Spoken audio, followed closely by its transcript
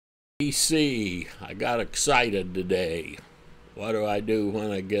PC, I got excited today. What do I do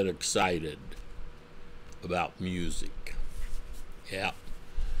when I get excited about music? Yeah,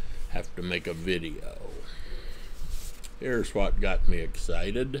 have to make a video. Here's what got me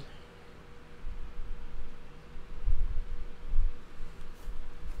excited.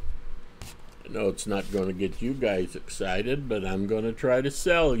 I know it's not going to get you guys excited, but I'm going to try to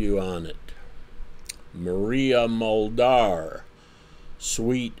sell you on it. Maria Muldaur,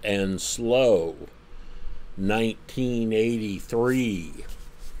 Sweet and Slow, 1983.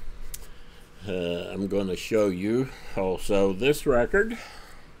 I'm going to show you also this record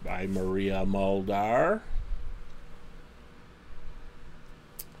by Maria Muldaur.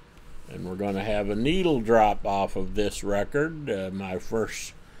 And we're going to have a needle drop off of this record. My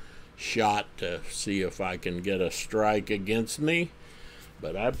first shot to see if I can get a strike against me.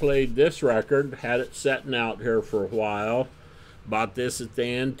 But I played this record, had it sitting out here for a while. Bought this at the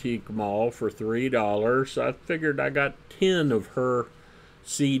antique mall for $3. I figured I got 10 of her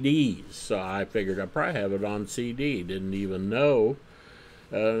CDs. So I figured I'd probably have it on CD. Didn't even know.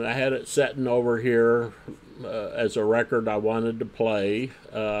 I had it sitting over here as a record I wanted to play.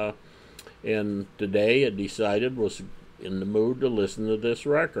 And today I decided was in the mood to listen to this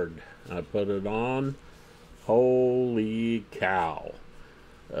record. I put it on. Holy cow.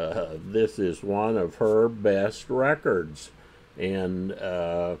 This is one of her best records. And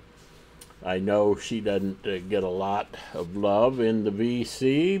I know she doesn't get a lot of love in the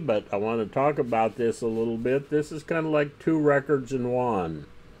VC, but I want to talk about this a little bit. This is kind of like two records in one.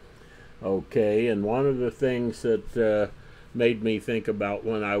 Okay, and one of the things that made me think about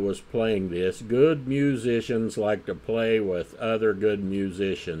when I was playing this, good musicians like to play with other good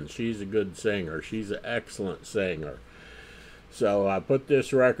musicians. She's a good singer. She's an excellent singer. So I put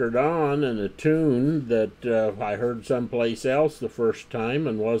this record on, and a tune that I heard someplace else the first time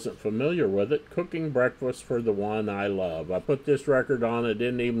and wasn't familiar with it, Cooking Breakfast for the One I Love. I put this record on, I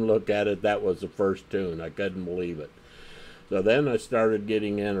didn't even look at it, that was the first tune. I couldn't believe it. So then I started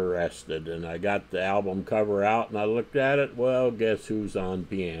getting interested, and I got the album cover out, and I looked at it. Well, guess who's on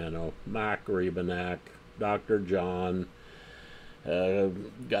piano? Mac Rebennack, Dr. John.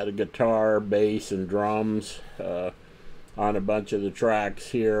 Got a guitar, bass, and drums on a bunch of the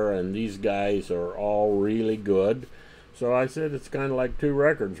tracks here, and these guys are all really good. So I said it's kind of like two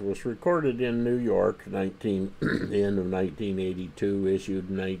records. It was recorded in New York, end of 1982, issued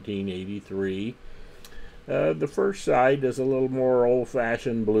in 1983. The first side is a little more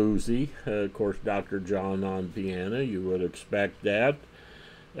old-fashioned bluesy. Of course, Dr. John on piano, you would expect that.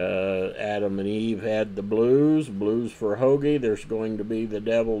 Adam and Eve had the blues for Hoagie, there's going to be the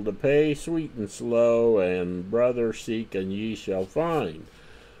devil to pay, Sweet and Slow, and Brother Seek and Ye Shall Find.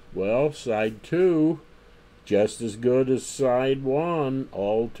 Well, side two, just as good as side one,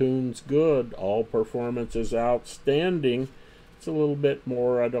 all tunes good, all performances outstanding. It's a little bit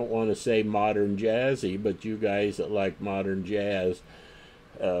more, I don't want to say modern jazzy, but you guys that like modern jazz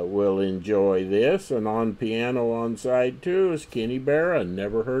will enjoy this. And on piano on side two is Kenny Barron.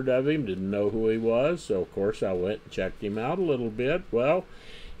 Never heard of him, didn't know who he was, so of course I went and checked him out a little bit. Well,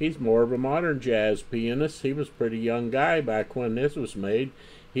 he's more of a modern jazz pianist. He was a pretty young guy back when this was made.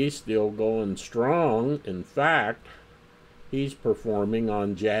 He's still going strong. In fact, he's performing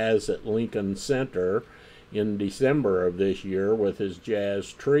on Jazz at Lincoln Center in December of this year with his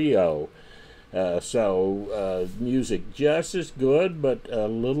jazz trio. Music just as good, but a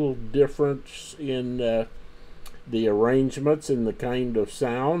little difference in the arrangements and the kind of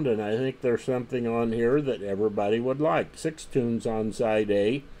sound, and I think there's something on here that everybody would like. 6 tunes on side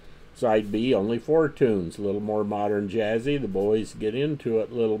A. Side B, only 4 tunes, a little more modern jazzy. The boys get into it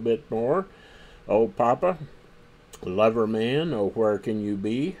a little bit more. Oh Papa, Lover Man, Oh Where Can You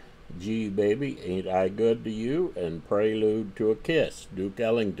Be, Gee Baby, Ain't I Good to You, and Prelude to a Kiss, Duke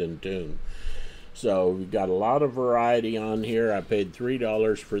Ellington tune. So we've got a lot of variety on here. I paid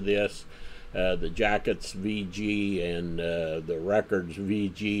 $3 for this. The jacket's VG and the record's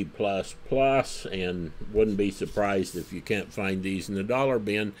VG++, and wouldn't be surprised if you can't find these in the dollar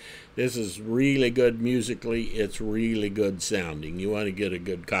bin. This is really good musically. It's really good sounding. You want to get a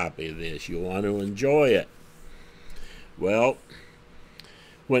good copy of this. You want to enjoy it. Well,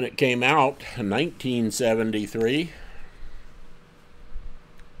 when it came out in 1973,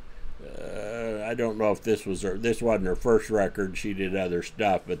 I don't know if this wasn't her first record. She did other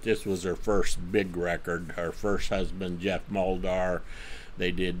stuff, but this was her first big record. Her first husband, Jeff Muldaur,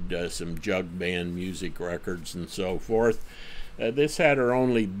 they did some jug band music records and so forth. This had her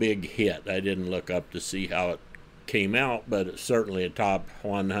only big hit. I didn't look up to see how it came out, but it's certainly a top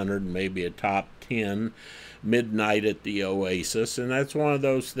 100, maybe a top 10. Midnight at the Oasis, and that's one of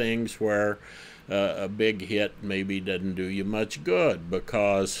those things where a big hit maybe doesn't do you much good,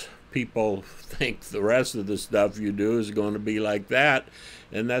 because people think the rest of the stuff you do is going to be like that,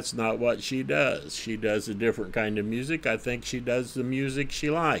 and that's not what she does. She does a different kind of music. I think she does the music she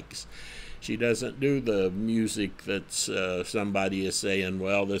likes. She doesn't do the music that's somebody is saying,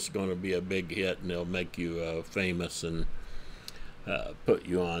 well, this is going to be a big hit and it'll make you famous and put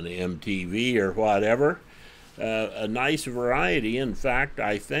you on MTV or whatever. A nice variety. In fact,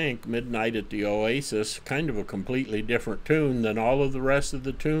 I think Midnight at the Oasis, kind of a completely different tune than all of the rest of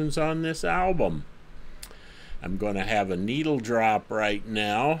the tunes on this album. I'm going to have a needle drop right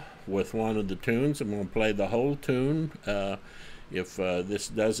now with one of the tunes. I'm going to play the whole tune. If this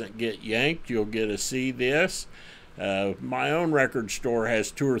doesn't get yanked, you'll get to see this. My own record store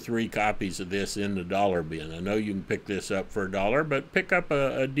has 2 or 3 copies of this in the dollar bin. I know you can pick this up for $1, but pick up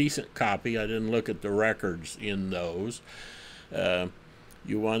a decent copy. I didn't look at the records in those.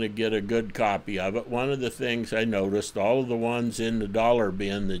 You want to get a good copy of it. One of the things I noticed, all of the ones in the dollar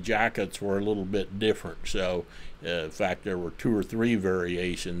bin, the jackets were a little bit different. So, in fact, there were 2 or 3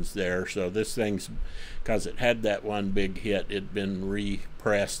 variations there. So this thing's, because it had that one big hit, it'd been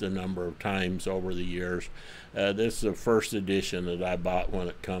repressed a number of times over the years. This is the first edition that I bought when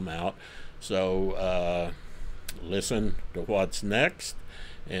it come out. So listen to what's next,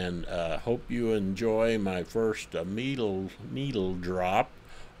 and hope you enjoy my first needle drop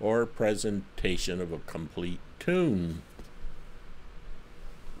or presentation of a complete tune.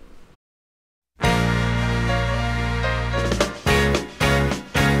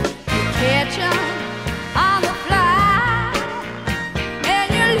 Catch 'em on the fly,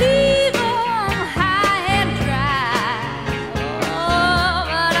 and you leave 'em high and dry. Oh,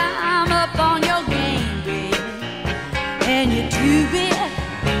 but I'm up on your game, baby, and you're too big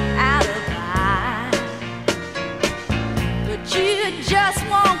out of line. But you just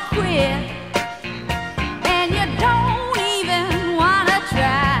won't quit, and you don't even wanna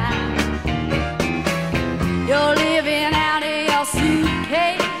try. You're living out of your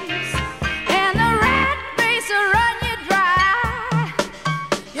suitcase, and the rat race will run you dry.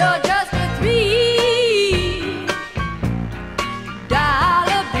 You're just a $3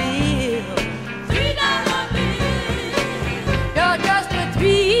 bill. $3 bill. You're just a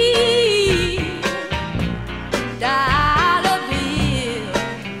 $3 bill.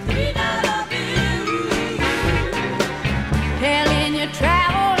 $3 bill. Telling your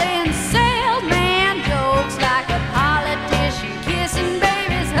traveling salesman jokes like a politician kissing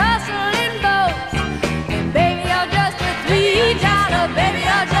babies, hustling boats. And baby, you're just a $3, baby,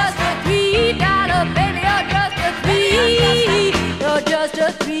 you're just a $3, baby, you're just a you're just a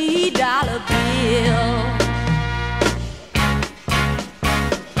 $3 bill.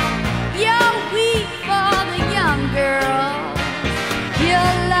 You're weak for the young girls. You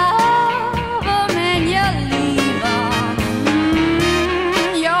love 'em and you leave 'em.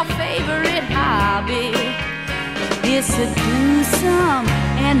 Your favorite hobby is seduce 'em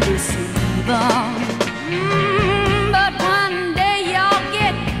and deceive 'em.